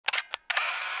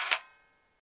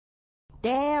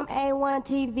Damn,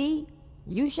 AYEONE,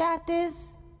 you shot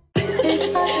this?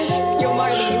 Yo,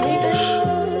 Marley, you made this?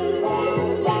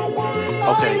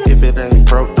 Okay, if it ain't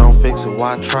broke, don't fix it,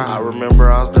 why try? I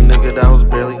remember I was the nigga that was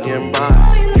barely getting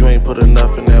by. You ain't put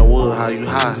enough in that wood, how you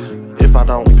high? If I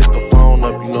don't pick the phone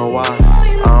up, you know why?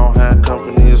 I don't have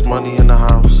company, it's money in the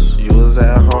house. You was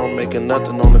at home making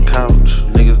nothing on the couch.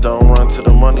 Niggas don't run to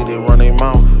the money, they run their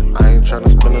mouth. I ain't tryna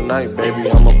spend the night, baby,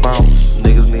 I'ma bounce.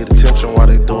 Niggas need attention while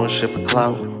they doing shit for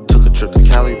clout. Took a trip to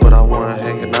Cali, but I wasn't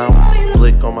hanging out.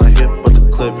 Blick on my hip, but the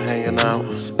clip hanging out.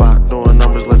 Spot doing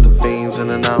numbers, let the fiends in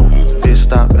and out. Bitch,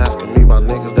 stop asking me about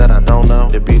niggas that I don't know.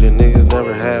 It be the niggas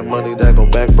never had money that go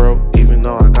back broke. Even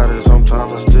though I got it,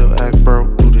 sometimes I still act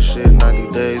broke. Do this shit 90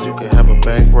 days, you can have a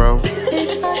bankroll.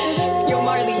 Yo,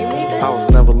 Marley, you made this? I was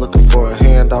never looking for a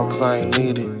handout, cause I ain't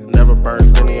need it. Never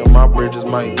burned any of my bridges,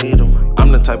 might need them.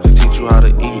 I'm the type to teach you how to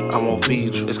eat, I won't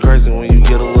feed you. It's crazy when you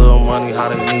get a little money, how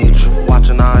they need you.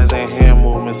 Watching eyes and hand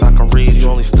movements, I can read you.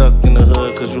 Only stuck in the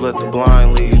hood cause you let the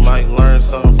blind lead. You might learn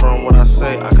something from what I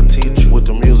say, I can teach you. With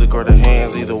the music or the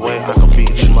hands, either way, I can beat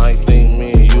you. You might think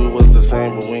me and you was the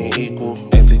same, but we ain't equal.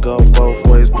 Ain't to go both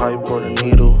ways, pipe or the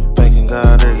needle. Thanking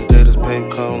God every day this paper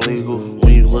come legal.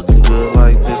 When you looking good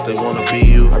like this, they wanna be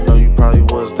you. I know you probably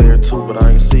was there too, but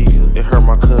I ain't see you. It hurt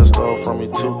my cuz stole from me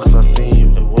too, cause I seen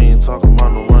you. And we ain't talking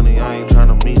about no money, I ain't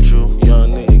tryna meet you.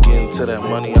 Young nigga getting to that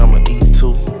money, I'ma eat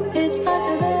too. It's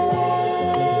possible.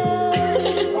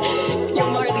 Yo,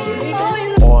 Marley, you made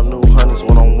this? All new hundreds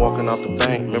when I'm walking out the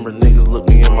bank. Remember niggas looked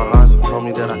me in my eyes and told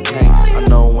me that I can't. I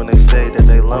know when they say that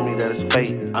they love me, that it's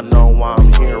fate. I know why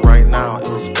I'm here right now, it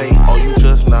was fate. Oh, you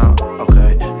just now?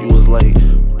 Okay, you was late.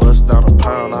 Bust down a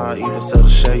pound, I even sell the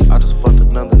shake. I just fucked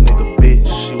another nigga bitch,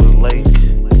 she was late.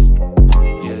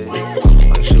 Yeah,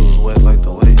 like she was wet like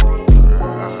the lake.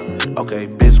 Okay,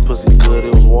 bitch pussy good,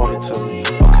 it was water to me.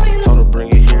 Okay, told her bring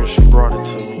it here, she brought it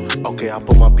to me. Okay, I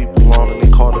put my people on and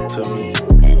they called up to me.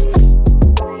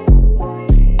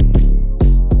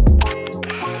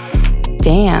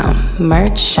 Damn,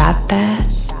 Merch shot that?